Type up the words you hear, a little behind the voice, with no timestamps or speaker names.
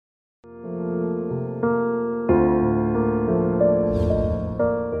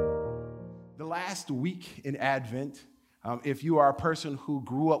last week in Advent. If you are a person who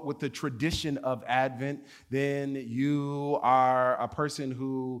grew up with the tradition of Advent, then you are a person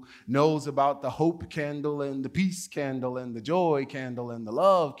who knows about the hope candle and the peace candle and the joy candle and the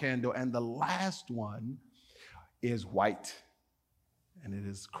love candle. And the last one is white, and it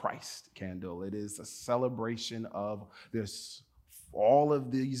is Christ candle. It is a celebration of this, all of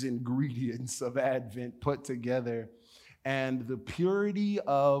these ingredients of Advent put together, and the purity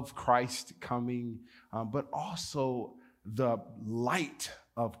of Christ coming, but also the light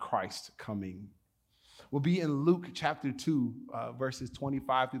of Christ coming. We'll be in Luke chapter 2, verses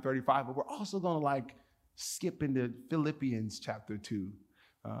 25 through 35, but we're also going to skip into Philippians chapter 2,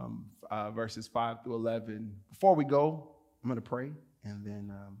 verses 5 through 11. Before we go, I'm going to pray, and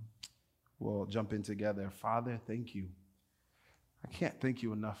then we'll jump in together. Father, thank you. I can't thank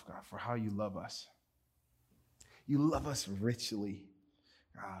you enough, God, for how you love us. You love us richly,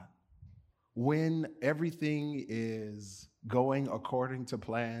 God. When everything is going according to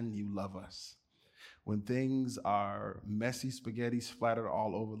plan, you love us. When things are messy spaghetti splattered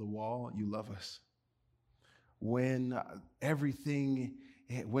all over the wall, you love us. When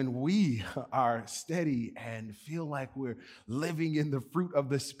we are steady and feel like we're living in the fruit of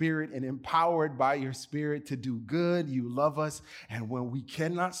the Spirit and empowered by your Spirit to do good, you love us. And when we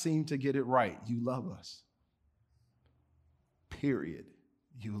cannot seem to get it right, you love us. Period.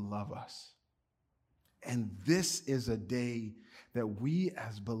 You love us. And this is a day that we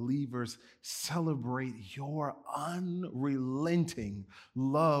as believers celebrate your unrelenting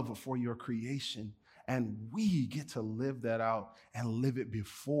love for your creation. And we get to live that out and live it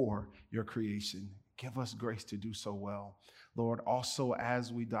before your creation. Give us grace to do so well. Lord, also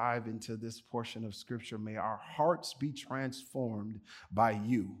as we dive into this portion of Scripture, may our hearts be transformed by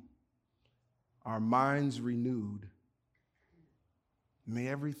you, our minds renewed. May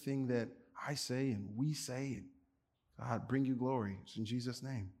everything that I say and we say, and God, bring you glory. It's in Jesus'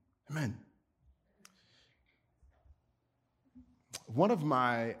 name. Amen. One of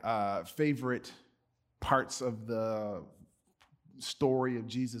my favorite parts of the story of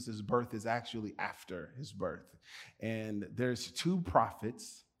Jesus' birth is actually after his birth. And there's two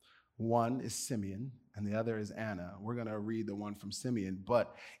prophets. One is Simeon and the other is Anna. We're going to read the one from Simeon,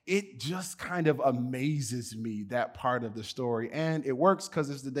 but it just kind of amazes me, that part of the story. And it works because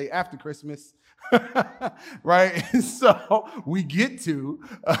it's the day after Christmas, right? And so we get to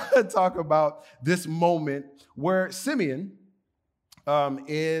talk about this moment where Simeon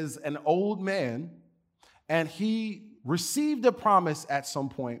is an old man, and he received a promise at some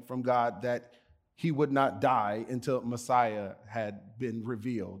point from God that he would not die until Messiah had been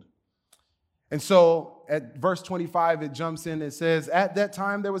revealed. And so at verse 25, it jumps in and says, at that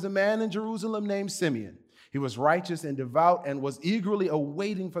time, there was a man in Jerusalem named Simeon. He was righteous and devout and was eagerly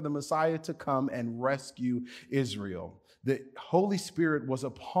awaiting for the Messiah to come and rescue Israel. The Holy Spirit was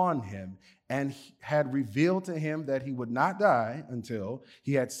upon him and had revealed to him that he would not die until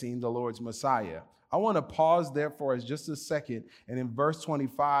he had seen the Lord's Messiah. I want to pause there for just a second. And in verse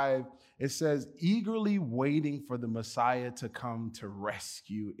 25, it says, eagerly waiting for the Messiah to come to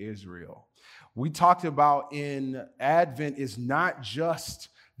rescue Israel. We talked about in Advent is not just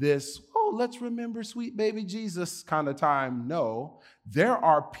this, oh, let's remember sweet baby Jesus kind of time. No, there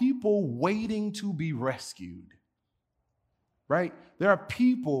are people waiting to be rescued, right? There are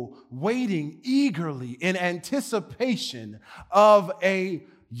people waiting eagerly in anticipation of a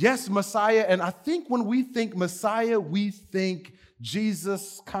yes, Messiah. And I think when we think Messiah, we think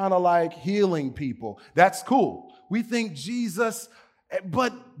Jesus kind of like healing people. That's cool. We think Jesus,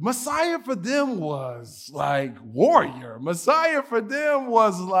 but Messiah for them was like warrior. Messiah for them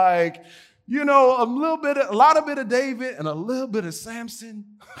was like, you know, a lot of David and a little bit of Samson,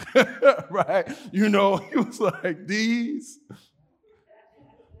 right? You know, he was like these.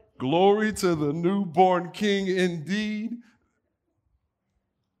 Glory to the newborn king indeed.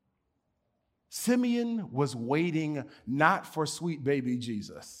 Simeon was waiting not for sweet baby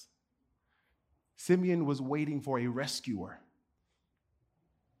Jesus. Simeon was waiting for a rescuer.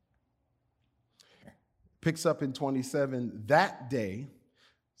 Picks up in 27, that day,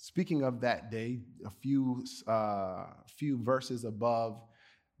 speaking of that day, a few verses above,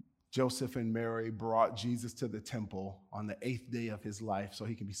 Joseph and Mary brought Jesus to the temple on the 8th day of his life so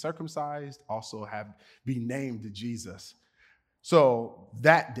he can be circumcised, also be named Jesus. So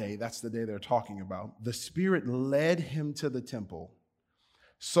that day, that's the day they're talking about, the Spirit led him to the temple.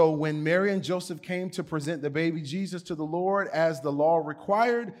 So when Mary and Joseph came to present the baby Jesus to the Lord as the law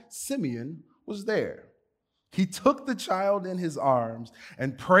required, Simeon was there. He took the child in his arms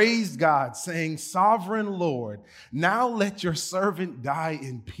and praised God, saying, Sovereign Lord, now let your servant die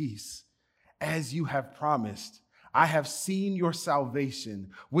in peace, as you have promised. I have seen your salvation,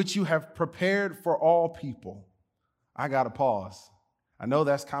 which you have prepared for all people. I got to pause. I know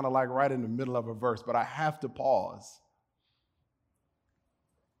that's kind of like right in the middle of a verse, but I have to pause.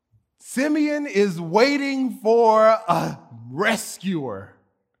 Simeon is waiting for a rescuer.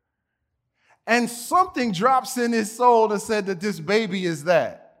 And something drops in his soul that said that this baby is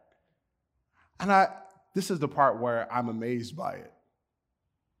that. And this is the part where I'm amazed by it.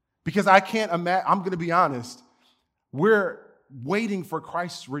 Because I can't imagine, I'm going to be honest, we're waiting for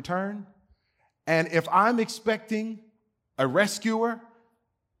Christ's return. And if I'm expecting a rescuer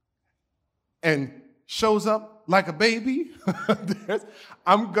and shows up like a baby,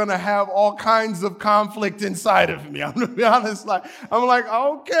 I'm going to have all kinds of conflict inside of me. I'm going to be honest. I'm like,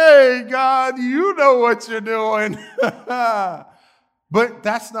 okay, God, you know what you're doing. But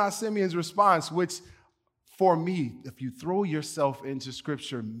that's not Simeon's response, which for me, if you throw yourself into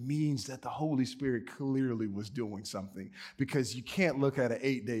Scripture, means that the Holy Spirit clearly was doing something, because you can't look at an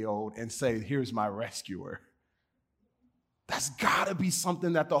 8-day-old and say, here's my rescuer. That's got to be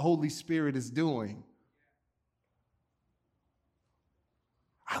something that the Holy Spirit is doing.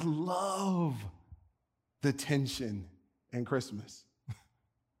 I love the tension in Christmas.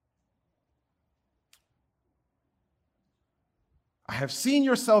 I have seen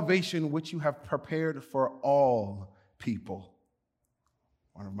your salvation, which you have prepared for all people.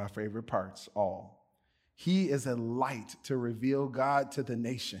 One of my favorite parts, all. He is a light to reveal God to the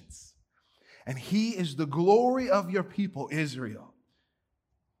nations. And he is the glory of your people, Israel.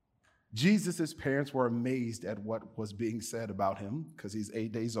 Jesus' parents were amazed at what was being said about him because he's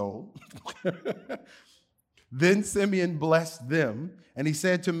 8 days old. Then Simeon blessed them, and he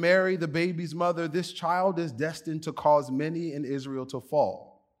said to Mary, the baby's mother, this child is destined to cause many in Israel to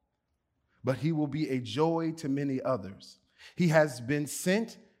fall, but he will be a joy to many others. He has been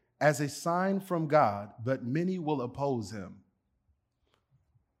sent as a sign from God, but many will oppose him.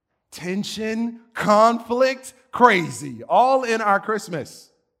 Tension, conflict, crazy, all in our Christmas.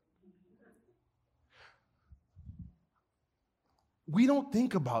 We don't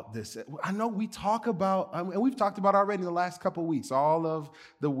think about this. I know we talk about, and we've talked about already in the last couple of weeks, all of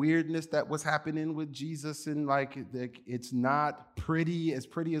the weirdness that was happening with Jesus, and it's not pretty as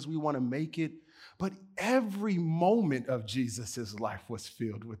we want to make it. But every moment of Jesus's life was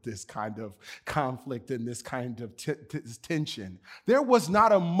filled with this kind of conflict and this kind of tension. There was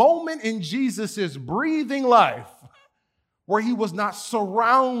not a moment in Jesus's breathing life where he was not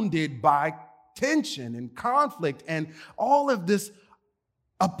surrounded by tension and conflict and all of this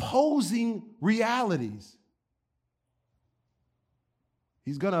opposing realities.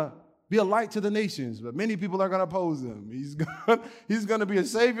 He's going to be a light to the nations, but many people are going to oppose him. He's going to be a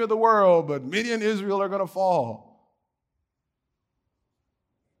savior of the world, but many in Israel are going to fall.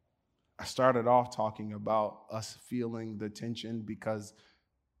 I started off talking about us feeling the tension because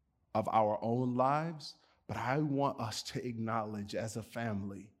of our own lives, but I want us to acknowledge as a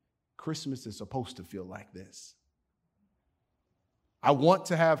family, Christmas is supposed to feel like this. I want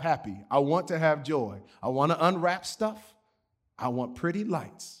to have happy. I want to have joy. I want to unwrap stuff. I want pretty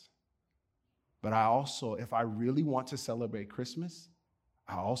lights. But I also, if I really want to celebrate Christmas,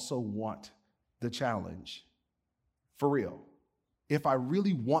 I also want the challenge. For real. If I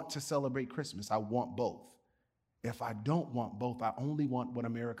really want to celebrate Christmas, I want both. If I don't want both, I only want what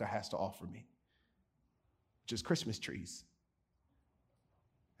America has to offer me, which is Christmas trees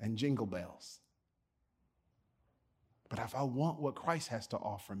and jingle bells. But if I want what Christ has to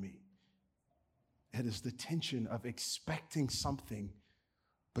offer me, it is the tension of expecting something,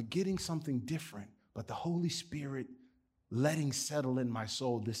 but getting something different, but the Holy Spirit letting settle in my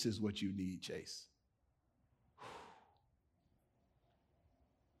soul, this is what you need, Chase.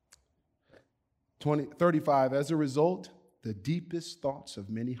 35, as a result, the deepest thoughts of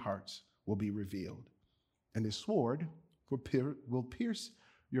many hearts will be revealed, and his sword will pierce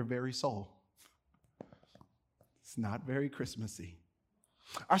your very soul. It's not very Christmassy.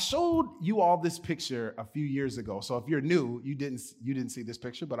 I showed you all this picture a few years ago. So if you're new, you didn't see this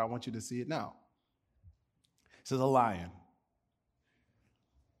picture, but I want you to see it now. This is a lion.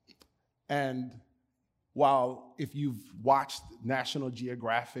 And while if you've watched National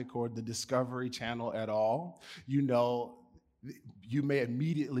Geographic or the Discovery Channel at all, you know you may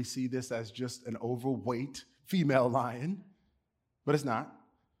immediately see this as just an overweight female lion, but it's not.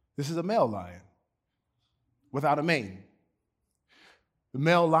 This is a male lion without a mane. The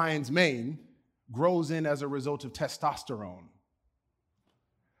male lion's mane grows in as a result of testosterone.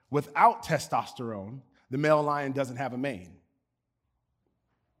 Without testosterone, the male lion doesn't have a mane.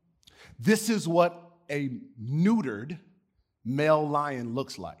 This is what a neutered male lion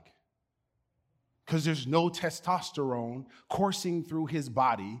looks like. because there's no testosterone coursing through his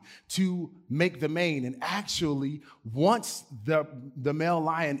body to make the mane. And actually, once the male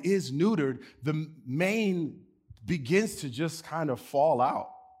lion is neutered, the mane begins to just kind of fall out.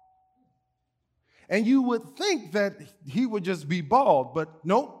 And you would think that he would just be bald, but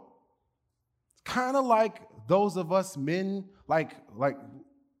nope. Kind of like those of us men, like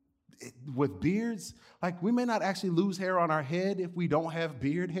with beards, like we may not actually lose hair on our head if we don't have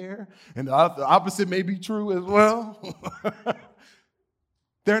beard hair. And the opposite may be true as well.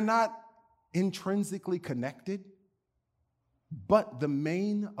 They're not intrinsically connected, but the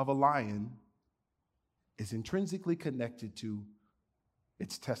mane of a lion is intrinsically connected to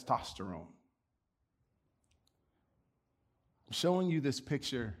its testosterone. I'm showing you this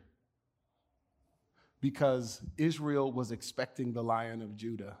picture because Israel was expecting the Lion of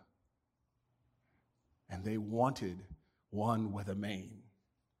Judah, and they wanted one with a mane.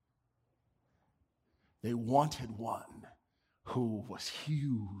 They wanted one who was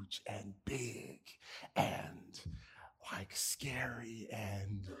huge and big and like scary,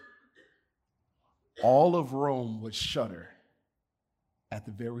 and all of Rome would shudder at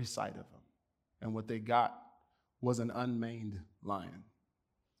the very sight of him. And what they got was an unmaned lion.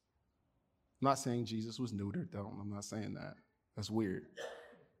 I'm not saying Jesus was neutered, though. I'm not saying that. That's weird.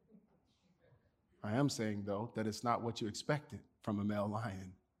 I am saying, though, that it's not what you expected from a male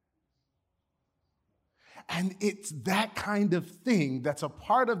lion. And it's that kind of thing that's a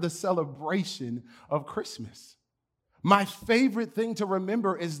part of the celebration of Christmas. My favorite thing to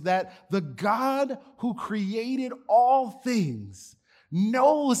remember is that the God who created all things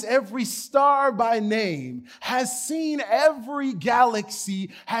knows every star by name, has seen every galaxy,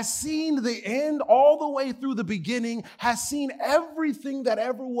 has seen the end all the way through the beginning, has seen everything that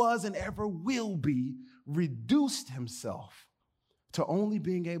ever was and ever will be, reduced himself to only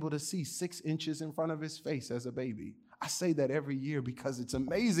being able to see 6 inches in front of his face as a baby. I say that every year because it's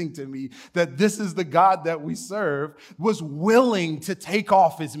amazing to me that this is the God that we serve, was willing to take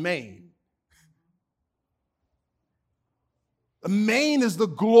off his mane. The mane is the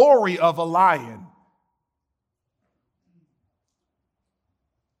glory of a lion.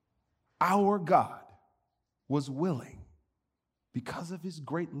 Our God was willing, because of his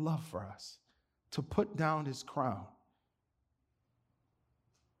great love for us, to put down his crown.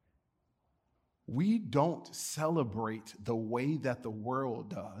 We don't celebrate the way that the world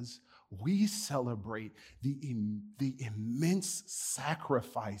does. We celebrate the immense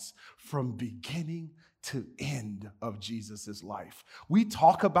sacrifice from beginning to end of Jesus's life. We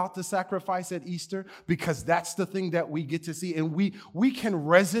talk about the sacrifice at Easter because that's the thing that we get to see. And we can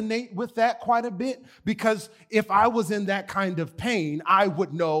resonate with that quite a bit, because if I was in that kind of pain, I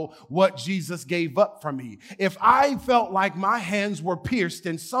would know what Jesus gave up for me. If I felt like my hands were pierced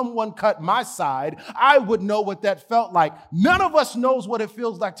and someone cut my side, I would know what that felt like. None of us knows what it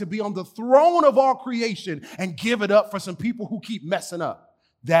feels like to be on the throne of all creation and give it up for some people who keep messing up.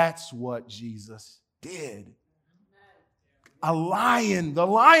 That's what Jesus did. A lion, the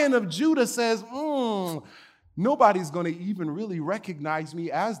Lion of Judah says, nobody's going to even really recognize me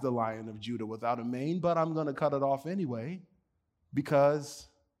as the Lion of Judah without a mane, but I'm going to cut it off anyway, because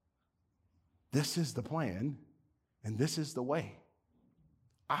this is the plan and this is the way.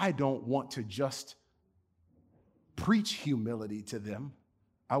 I don't want to just preach humility to them.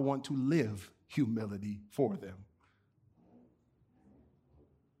 I want to live humility for them.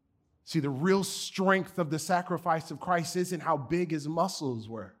 See, the real strength of the sacrifice of Christ isn't how big his muscles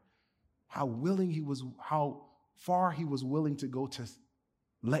were, how far he was willing to go to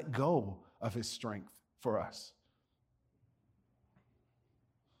let go of his strength for us.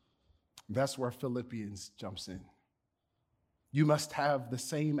 That's where Philippians jumps in. You must have the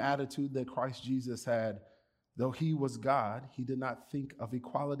same attitude that Christ Jesus had. Though he was God, he did not think of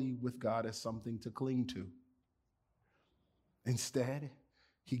equality with God as something to cling to. Instead,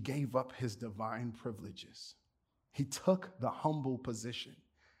 he gave up his divine privileges. He took the humble position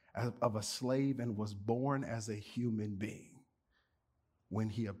of a slave and was born as a human being. When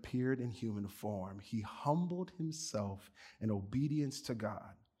he appeared in human form, he humbled himself in obedience to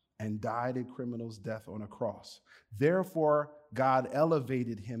God and died a criminal's death on a cross. Therefore, God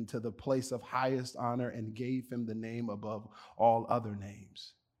elevated him to the place of highest honor and gave him the name above all other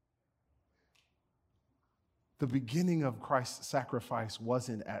names. The beginning of Christ's sacrifice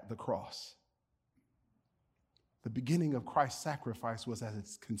wasn't at the cross. The beginning of Christ's sacrifice was at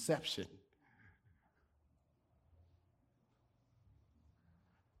its conception.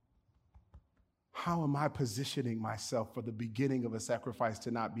 How am I positioning myself for the beginning of a sacrifice to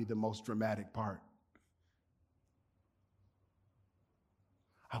not be the most dramatic part?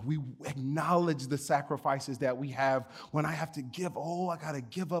 We acknowledge the sacrifices that we have when I have to I got to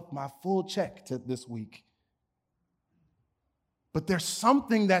give up my full check this week. But there's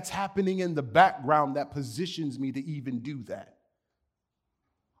something that's happening in the background that positions me to even do that.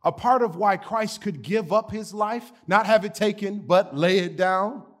 A part of why Christ could give up his life, not have it taken, but lay it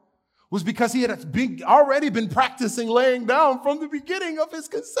down, was because he had already been practicing laying down from the beginning of his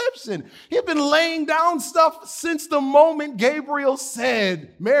conception. He had been laying down stuff since the moment Gabriel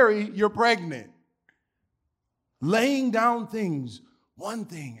said, Mary, you're pregnant. Laying down things, one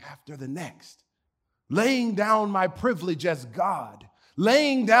thing after the next. Laying down my privilege as God.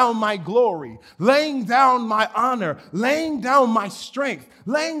 Laying down my glory, laying down my honor, laying down my strength,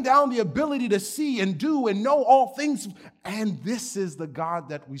 laying down the ability to see and do and know all things. And this is the God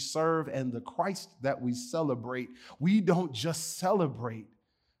that we serve and the Christ that we celebrate. We don't just celebrate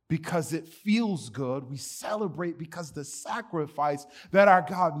because it feels good. We celebrate because the sacrifice that our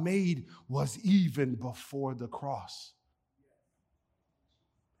God made was even before the cross.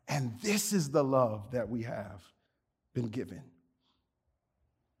 And this is the love that we have been given.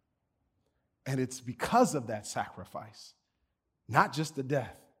 And it's because of that sacrifice, not just the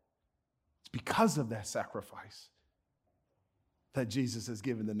death. It's because of that sacrifice that Jesus has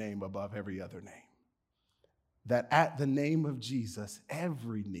given the name above every other name. That at the name of Jesus,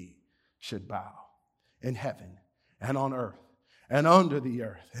 every knee should bow in heaven and on earth and under the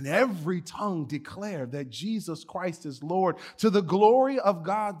earth, and every tongue declare that Jesus Christ is Lord, to the glory of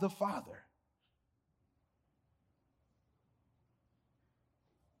God the Father.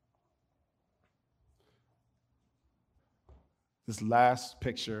 This last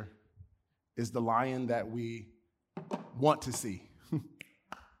picture is the lion that we want to see.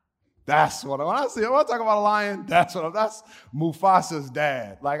 That's what when I talk about a lion, that's Mufasa's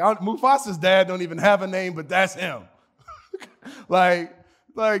dad. Like Mufasa's dad don't even have a name, but that's him. like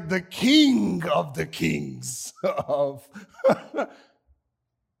the king of the kings of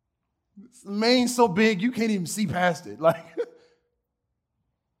mane's so big you can't even see past it. Like we're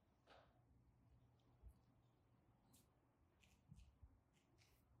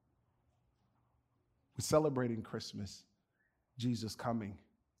celebrating Christmas, Jesus coming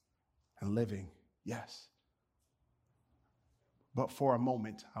and living, yes. But for a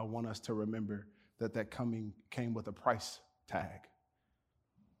moment, I want us to remember that coming came with a price tag.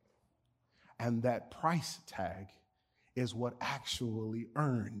 And that price tag is what actually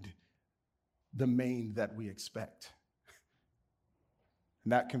earned the Mane that we expect.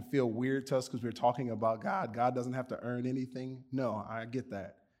 And that can feel weird to us because we're talking about God. God doesn't have to earn anything. No, I get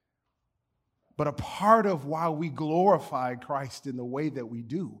that. But a part of why we glorify Christ in the way that we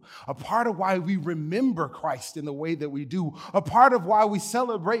do, a part of why we remember Christ in the way that we do, a part of why we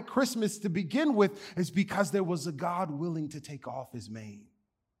celebrate Christmas to begin with is because there was a God willing to take off his mane.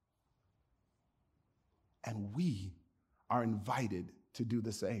 And we are invited to do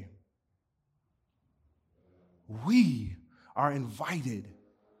the same. We are invited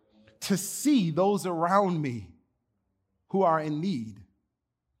to see those around me who are in need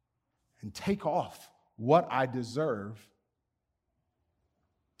and take off what I deserve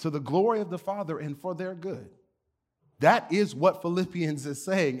to the glory of the Father and for their good. That is what Philippians is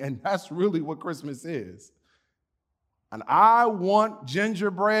saying, and that's really what Christmas is. And I want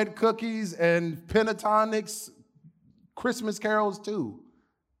gingerbread cookies and pentatonics Christmas carols too.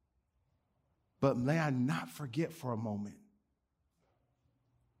 But may I not forget for a moment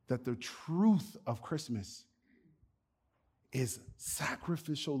that the truth of Christmas is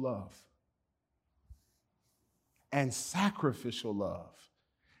sacrificial love. And sacrificial love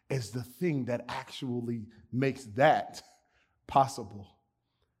is the thing that actually makes that possible.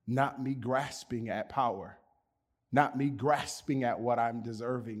 Not me grasping at power, not me grasping at what I'm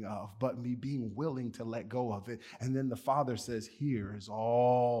deserving of, but me being willing to let go of it. And then the Father says, here is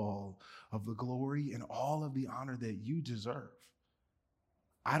all of the glory and all of the honor that you deserve.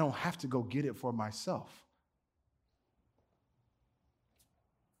 I don't have to go get it for myself.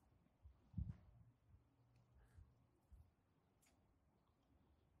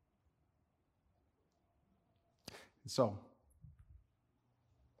 So,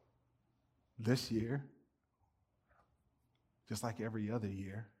 this year, just like every other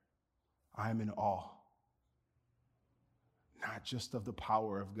year, I'm in awe, not just of the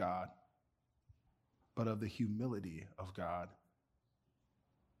power of God, but of the humility of God,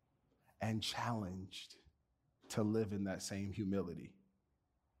 and challenged to live in that same humility.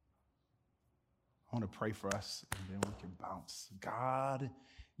 I want to pray for us, and then we can bounce. God,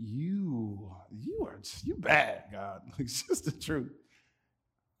 you bad, God. It's just the truth.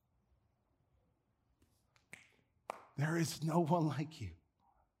 There is no one like you.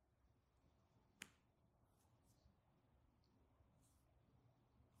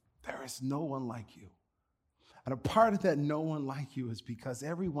 there is no one like you. And a part of that no one like you is because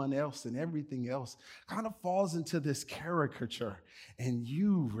everyone else and everything else kind of falls into this caricature, and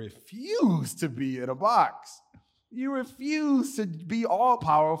you refuse to be in a box. You refuse to be all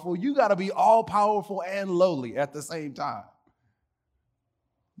powerful. You got to be all powerful and lowly at the same time.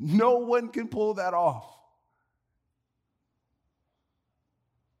 No one can pull that off.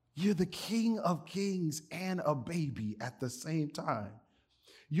 You're the King of Kings and a baby at the same time.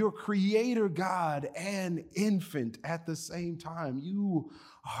 You're creator God and infant at the same time. You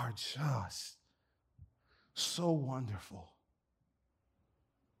are just so wonderful.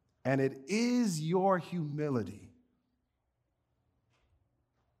 And it is your humility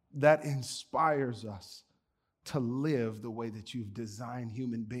that inspires us to live the way that you've designed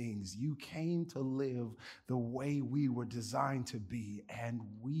human beings. You came to live the way we were designed to be, and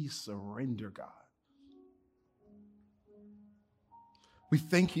we surrender, God. We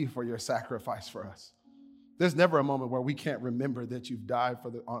thank you for your sacrifice for us. There's never a moment where we can't remember that you've died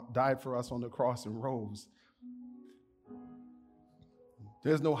for us on the cross and rose.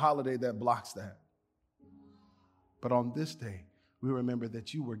 There's no holiday that blocks that. But on this day, we remember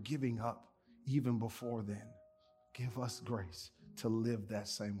that you were giving up even before then. Give us grace to live that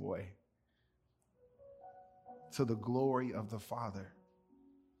same way. To the glory of the Father,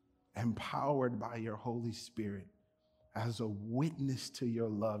 empowered by your Holy Spirit, as a witness to your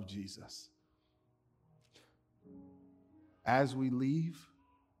love, Jesus. As we leave,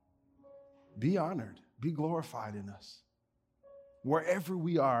 be honored, be glorified in us. Wherever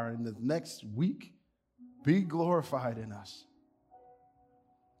we are in the next week, be glorified in us.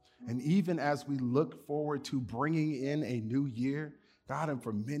 And even as we look forward to bringing in a new year, God, and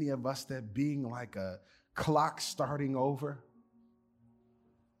for many of us that being like a clock starting over,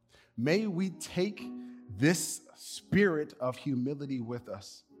 may we take this spirit of humility with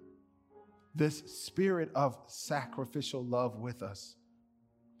us, this spirit of sacrificial love with us,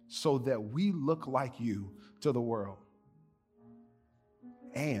 so that we look like you to the world.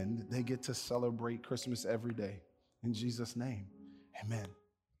 And they get to celebrate Christmas every day. In Jesus' name, amen.